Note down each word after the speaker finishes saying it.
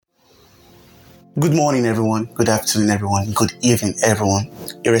Good morning, everyone. Good afternoon, everyone. Good evening, everyone.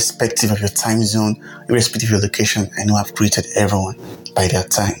 Irrespective of your time zone, irrespective of your location, I know I've greeted everyone by their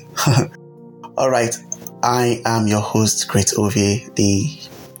time. All right. I am your host, Great Ovie, the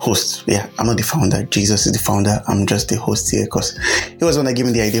host. Yeah, I'm not the founder. Jesus is the founder. I'm just the host here because he was the one that gave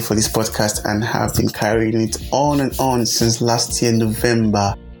me the idea for this podcast and have been carrying it on and on since last year,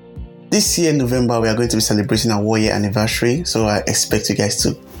 November. This year, November, we are going to be celebrating our 1 year anniversary. So I expect you guys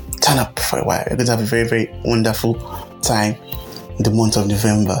to turn up for a while. We're going to have a very, very wonderful time in the month of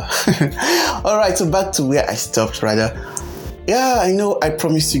November. All right, so back to where I stopped, rather. Yeah, I know I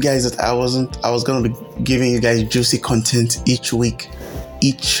promised you guys that I was going to be giving you guys juicy content each week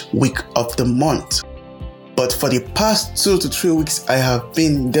of the month. But for the past 2 to 3 weeks, I have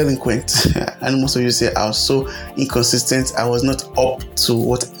been delinquent. And most of you say I was so inconsistent. I was not up to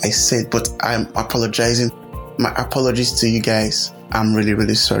what I said, but I'm apologizing. My apologies to you guys. I'm really,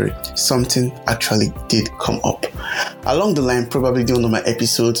 really sorry. Something actually did come up. Along the line, probably during one of my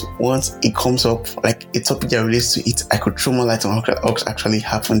episodes, once it comes up, like a topic that relates to it, I could throw more light on what actually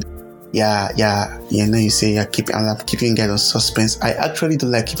happened. Yeah, you say I'm keeping you guys on suspense. I actually do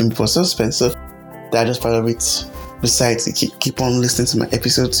like keeping people on suspense, so that's just part of it. Besides, keep on listening to my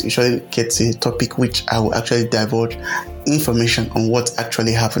episodes. You usually get to a topic which I will actually divulge information on what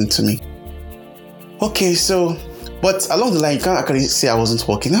actually happened to me. Okay, so, but along the line, you can't actually say I wasn't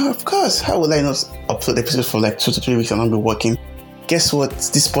working. Now, of course, how will I not upload episodes for like 2 to 3 weeks and not be working? Guess what?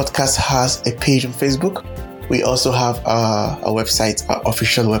 This podcast has a page on Facebook. We also have a website, our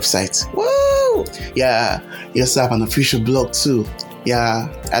official website. Woo! Yeah, we also have an official blog too. Yeah,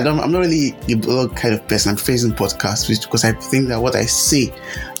 I'm not really the blog kind of person. I'm facing podcasts because I think that what I say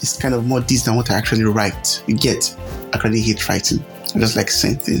is kind of more deep than what I actually write. You get? I actually hate writing. I just like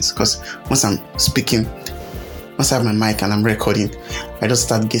saying things because once I'm speaking, once I have my mic and I'm recording, I just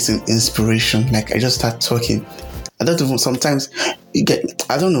start getting inspiration. Like I just start talking. I don't even sometimes you get.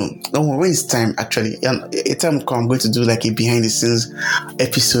 I don't know. When it's time actually. A time will come, I'm going to do like a behind the scenes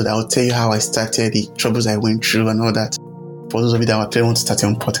episode. I'll tell you how I started, the troubles I went through, and all that. For those of you that actually want to start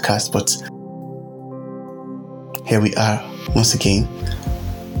your own podcast, but here we are once again.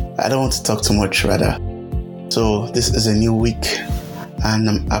 I don't want to talk too much, rather. So this is a new week, and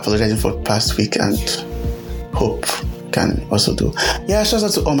I'm apologizing for past week, and hope can also do. Yeah, shout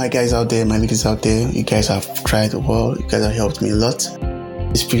out to all my guys out there, my ladies out there. You guys have tried well. You guys have helped me a lot.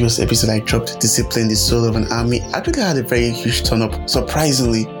 This previous episode I dropped, Discipline, the Soul of an Army, actually had a very huge turn up.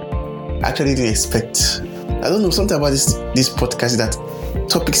 Surprisingly, I actually didn't expect. I don't know, something about this podcast is that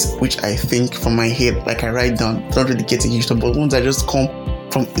topics which I think from my head, like I write down, don't really get a huge turn up, but ones that just come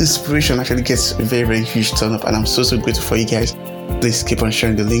from inspiration actually gets a very, very huge turn up, and I'm so grateful for you guys. Please keep on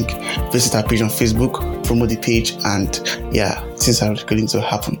sharing the link, visit our page on Facebook, promote the page, and yeah, things are going to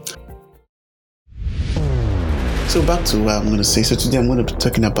happen. So back to what I'm going to say. So today I'm going to be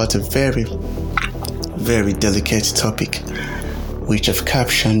talking about a very, very delicate topic, which I've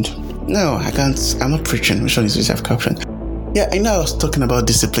captioned. No, I can't. I'm not preaching. Which one is this I've captioned? Yeah, I know I was talking about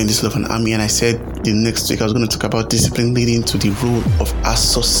discipline, this love, and army, and I said the next week I was going to talk about discipline leading to the rule of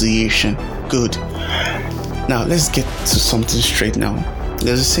association. Good. Now let's get to something straight now.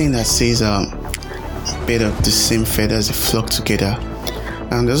 There's a saying that says, "Birds of the same feathers they flock together."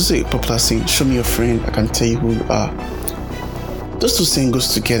 And there's also a popular saying, "Show me your friend, I can tell you who you are." Those two sayings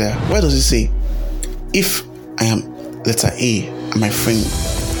goes together. Why does it say, if I am letter A and my friend,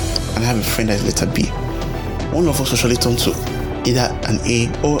 and I have a friend that is letter B, one of us will surely turn to either an A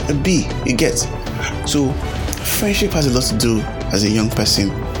or a B. You get? So friendship has a lot to do as a young person.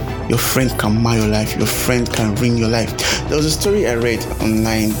 Your friend can mar your life. Your friend can ruin your life. There was a story I read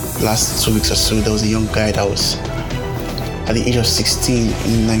online last 2 weeks or so. There was a young guy that was at the age of 16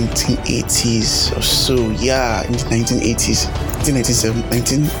 in the 1980s or so. Yeah, in the 1980s,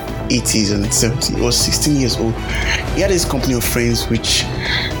 1980s and 1970s. He was 16 years old. He had this company of friends which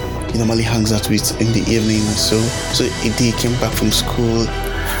he normally hangs out with in the evening and so a day he came back from school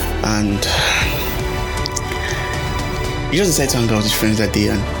and he just decided to hang out with his friends that day,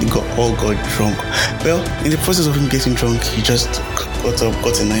 and they all got drunk. Well, in the process of him getting drunk, he just got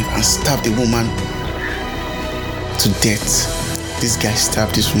a knife and stabbed the woman to death. This guy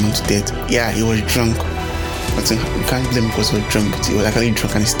stabbed this woman to death. Yeah, he was drunk. But you can't blame him because he was drunk, but he was actually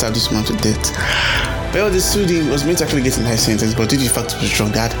drunk and he stabbed this woman to death. Well, the student was meant to actually get a life sentence, but due to the fact he was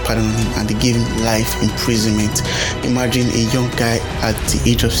drunk, they had to pardon him and they gave him life imprisonment. Imagine a young guy at the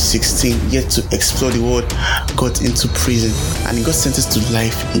age of 16, yet to explore the world, got into prison and he got sentenced to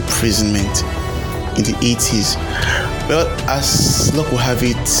life imprisonment in the 80s. Well, as luck will have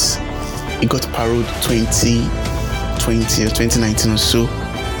it, he got paroled 2020 or 2019 or so.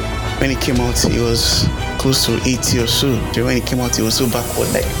 when he came out, he was close to 80 or so. When he came out, he was so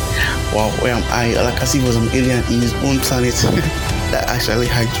backward, like, wow, where am I? Like as if he was an alien in his own planet. That actually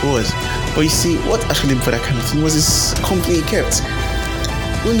how it was. But you see, what actually brought that kind of thing was his company he kept.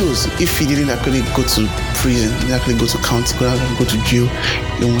 Who knows if he didn't actually go to prison, didn't actually go to county, go to jail,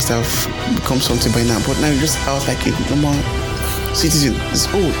 he must have become something by now. But now he's just out like a normal citizen. He's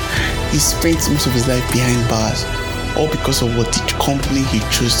old. He spent most of his life behind bars, all because of what the company he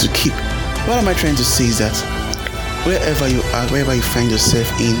chose to keep. What am I trying to say is that wherever you are, wherever you find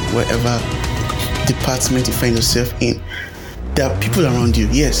yourself in, wherever department you find yourself in, there are people around you.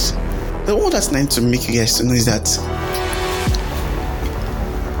 Yes. The one that's meant to make you guys to know is that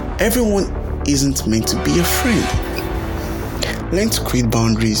everyone isn't meant to be a friend. Learn to create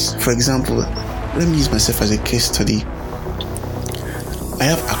boundaries. For example, let me use myself as a case study. I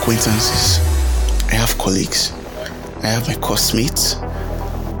have acquaintances, I have colleagues, I have my course mates,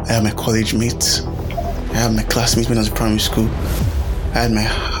 I have my college mates, I have my classmates when I was in primary school, I had my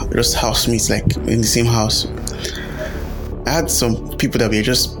just housemates, like in the same house. I had some people that were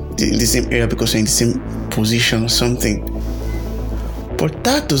just in the same area because we're in the same position or something. But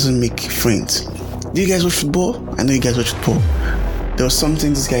that doesn't make friends. Do you guys watch football? I know you guys watch football. There was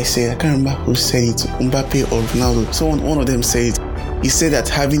something this guy said, I can't remember who said it, Mbappe or Ronaldo. One of them said it. He said that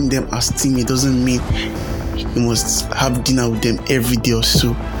having them as teammates doesn't mean you must have dinner with them every day or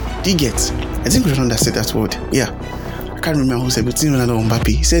so. Do you get? I think Ronaldo said that word. Yeah. I can't remember who said it, but Ronaldo or Mbappe.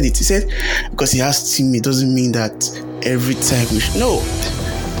 He said it. He said because he has teammates doesn't mean that every time we should. No.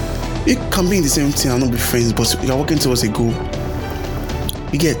 You can be in the same team and not be friends, but you're working towards a goal.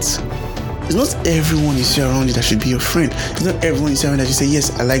 You get? It's not everyone you see around you that should be your friend. It's not everyone you see around that you say,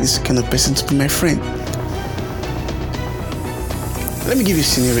 yes, I like this kind of person to be my friend. Let me give you a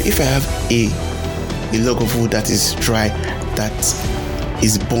scenario. If I have a log of wood that is dry, that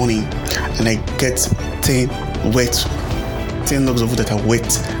is burning, and I get 10 logs of wood that are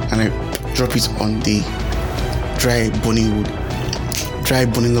wet, and I drop it on the dry burning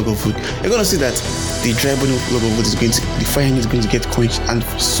log of wood, you're going to see that the dry burning log of wood the fire is going to get quenched, and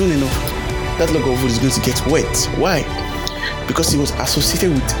soon enough, that log of wood is going to get wet. Why? Because it was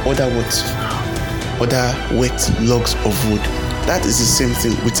associated with other wet logs of wood. That is the same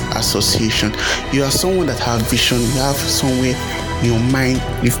thing with association. You are someone that have vision, you have somewhere in your mind,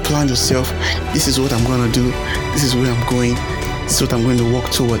 you've planned yourself, this is what I'm going to do, this is where I'm going, this is what I'm going to work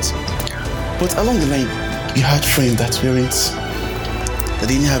towards. But along the line, you had friends that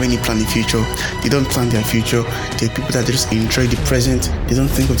didn't have any plan in the future. They don't plan their future. They're people that just enjoy the present. They don't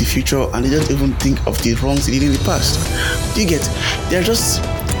think of the future, and they don't even think of the wrongs they did in the past. Do you get? They're just,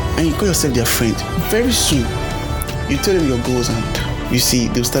 and you call yourself their friend. Very soon, you tell them your goals, and you see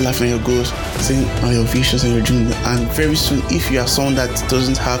they'll start laughing at your goals, saying on your visions and your dreams. And very soon, if you are someone that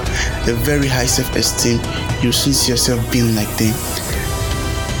doesn't have a very high self-esteem, you'll soon see yourself being like them.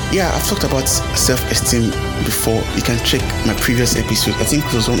 Yeah, I've talked about self-esteem before. You can check my previous episode. I think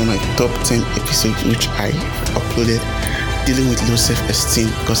it was one of my top 10 episodes which I uploaded, dealing with low self-esteem,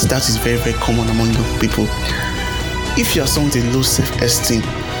 because that is very, very common among young people. If you are someone with low self-esteem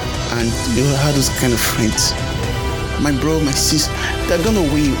and you have those kind of friends, my bro, my sis, they're gonna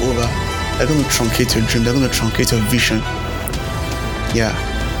win you over. They're gonna truncate your dream. They're gonna truncate your vision. Yeah,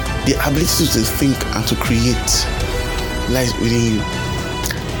 the ability to think and to create lies within you.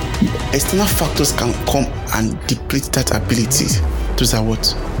 External factors can come and deplete that ability. Those are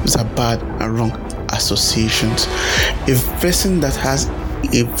what? Those are bad and wrong associations. A person that has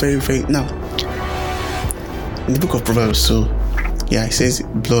a very, very now in the book of Proverbs, so yeah, it says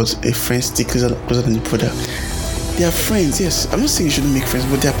blood, a friend sticks closer than the brother. They are friends, yes. I'm not saying you shouldn't make friends,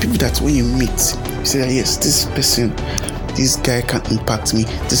 but there are people that when you meet, you say that yes, this person, this guy can impact me,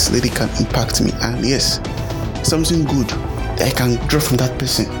 this lady can impact me, and yes, something good that I can draw from that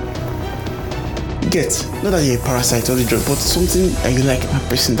person. Get, not that you're a parasite or a drug, but something that you like that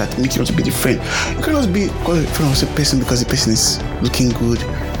person that makes you want to be the friend. You cannot be called a friend of a person because the person is looking good,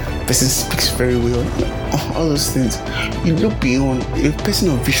 the person speaks very well, all those things. You look beyond. A person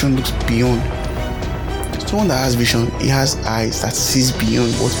of vision looks beyond. Someone that has vision, he has eyes that sees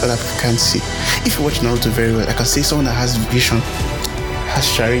beyond what other people can't see. If you watch Naruto very well, I can say someone that has vision, has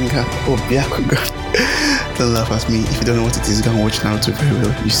Sharingan or Byakugan. Don't laugh at me. If you don't know what it is, go and watch Naruto very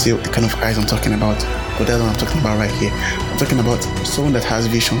well. You see the kind of eyes I'm talking about. But that's what I'm talking about right here. I'm talking about someone that has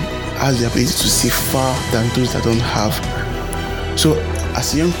vision, has the ability to see far than those that don't have. So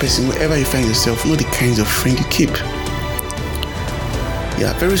as a young person, wherever you find yourself, know the kinds of friend you keep.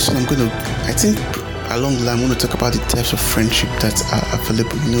 Yeah, very soon I think along the line I'm going to talk about the types of friendship that are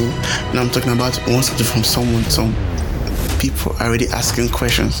available. Now I'm talking about once from someone, some people are already asking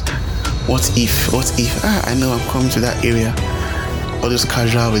questions. What if? What if? I know I'm coming to that area. All those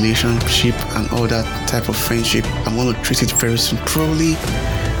casual relationship and all that type of friendship, I'm going to treat it very soon. Probably,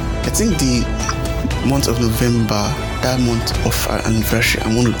 I think the month of November, that month of our anniversary,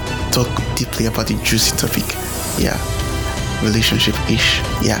 I'm going to talk deeply about the juicy topic. Yeah, relationship-ish.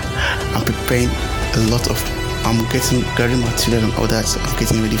 Yeah, I'm preparing I'm gathering material and all that, so I'm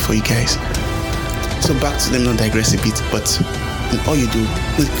getting ready for you guys. So back to them, not digress a bit, but in all you do,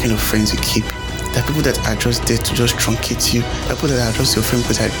 know the kind of friends you keep. There are people that are just there to just truncate you. There are people that are just your friend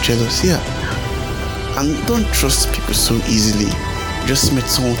because they're jealous. Yeah. And don't trust people so easily. You just met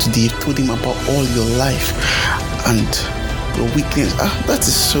someone today, you told him about all your life and your weakness. That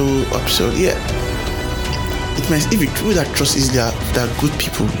is so absurd. Yeah. It means if you do that trust easily, they're good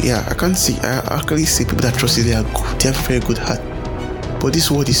people. Yeah, I actually say people that trust easily are good. They have a very good heart. But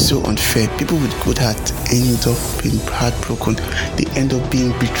this world is so unfair. People with good heart end up being heartbroken. They end up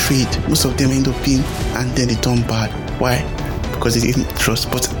being betrayed. Most of them end up being, and then they turn bad. Why? Because they didn't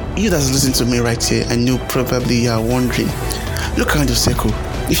trust. But you that's listening to me right here, I know probably you are wondering. Look around your circle.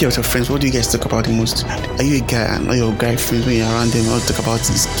 If you're with your friends, what do you guys talk about the most? Are you a guy and all your guy friends when you're around them? All talk about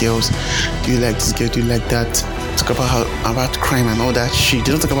these girls. Do you like this girl? Do you like that? Talk about crime and all that shit.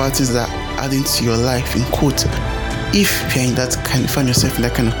 They don't talk about things that are adding to your life. In quote. If you're in that kind, find yourself in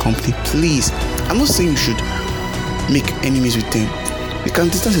that kind of company, please. I'm not saying you should make enemies with them. You can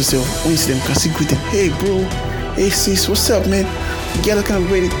distance yourself when you see them. You can still greet them. Hey, bro. Hey, sis. What's up, man? You get kind of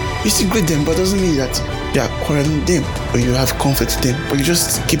great. You still greet them, but it doesn't mean that you are quarreling with them or you have conflict with them. But you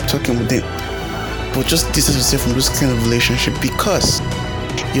just keep talking with them. But just distance yourself from those kind of relationship because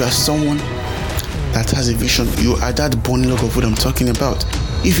you are someone that has a vision. You are that born log of wood I'm talking about.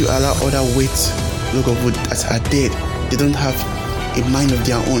 If you allow other weights log of wood that are dead, they don't have a mind of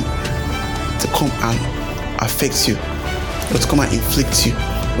their own to come and affect you, or to come and inflict you,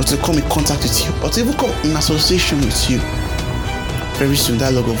 or to come in contact with you, or to even come in association with you. Very soon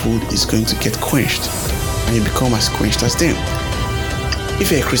that log of wood is going to get quenched and you become as quenched as them.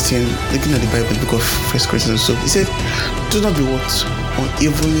 If you're a Christian, looking at the Bible, the book of 1 Corinthians, so he said, do not be what?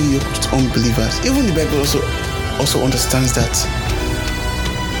 Unevenly yoked with unbelievers. Even the Bible also understands that.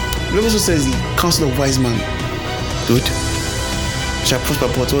 The Bible also says the counsel of wise man, good, shall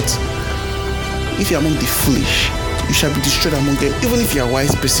prosper, but what? If you are among the foolish, you shall be destroyed among them. Even if you are a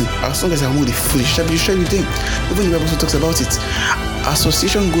wise person, as long as you are among the foolish, you shall be destroyed with them. Even the Bible also talks about it.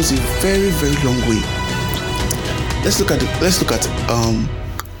 Association goes a very, very long way. Let's look at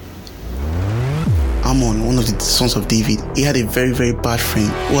Ammon, one of the sons of David. He had a very, very bad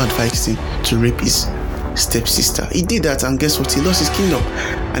friend who advised him to rape his stepsister. He did that, and guess what? He lost his kingdom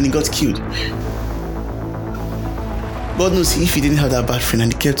and he got killed. God knows if he didn't have that bad friend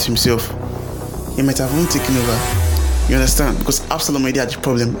and he kept to himself, he might have even taken over. You understand? Because Absalom already had the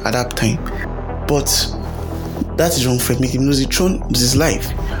problem at that time. But that is wrong friend, make him lose the throne, lose his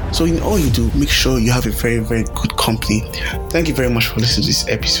life. So in all you do, make sure you have a very, very good company. Thank you very much for listening to this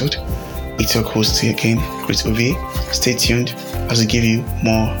episode. It's your host here again, Chris Ovie. Stay tuned as I give you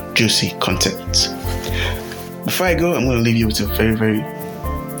more juicy content. Before I go, I'm going to leave you with a very, very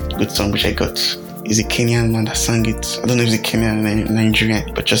good song which I got. It's a Kenyan man that sang it. I don't know if it's a Kenyan or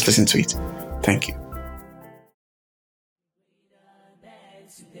Nigerian, but just listen to it. Thank you.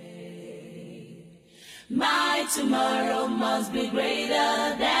 My tomorrow must be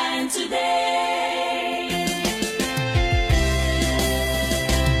greater than today.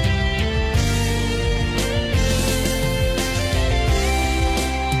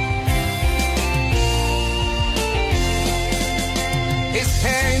 His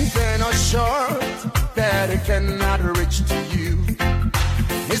hands are not short that it cannot reach to you.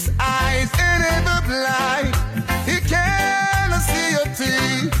 His eyes are never blind, he cannot see your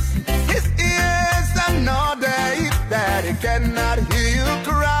tears. His ears are not deaf that he cannot hear you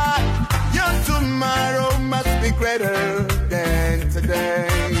cry. Your tomorrow must be greater than today.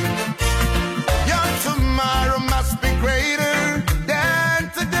 Your tomorrow must be greater than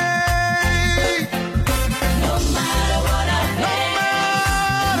today. No matter what I face,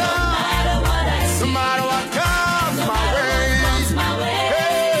 no matter what I see, no matter what comes no my matter way, what comes my way,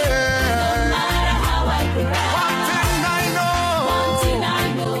 hey, no matter how I grow,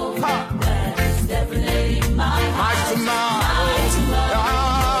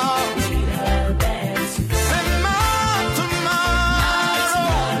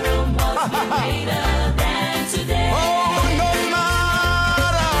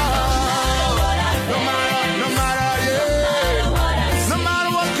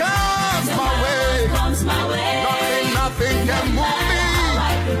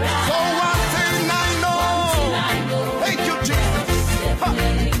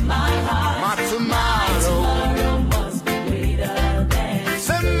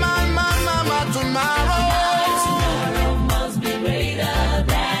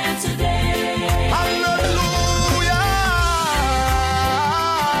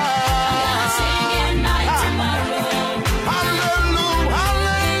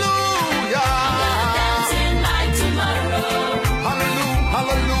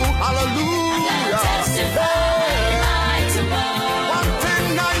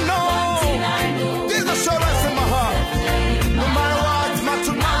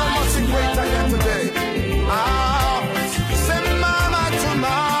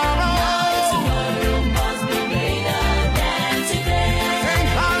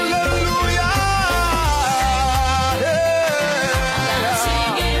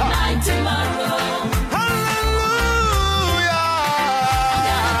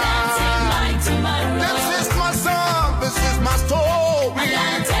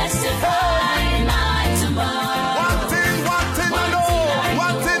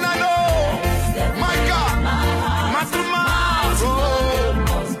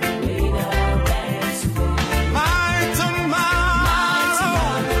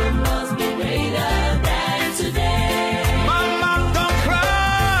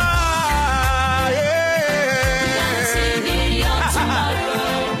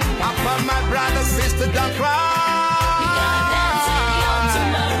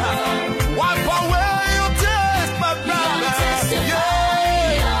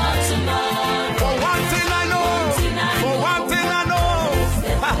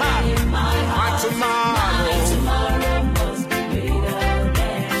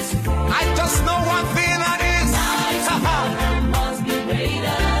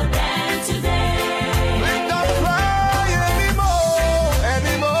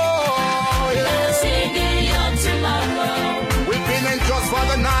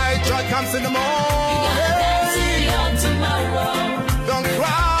 Joy comes in the morning.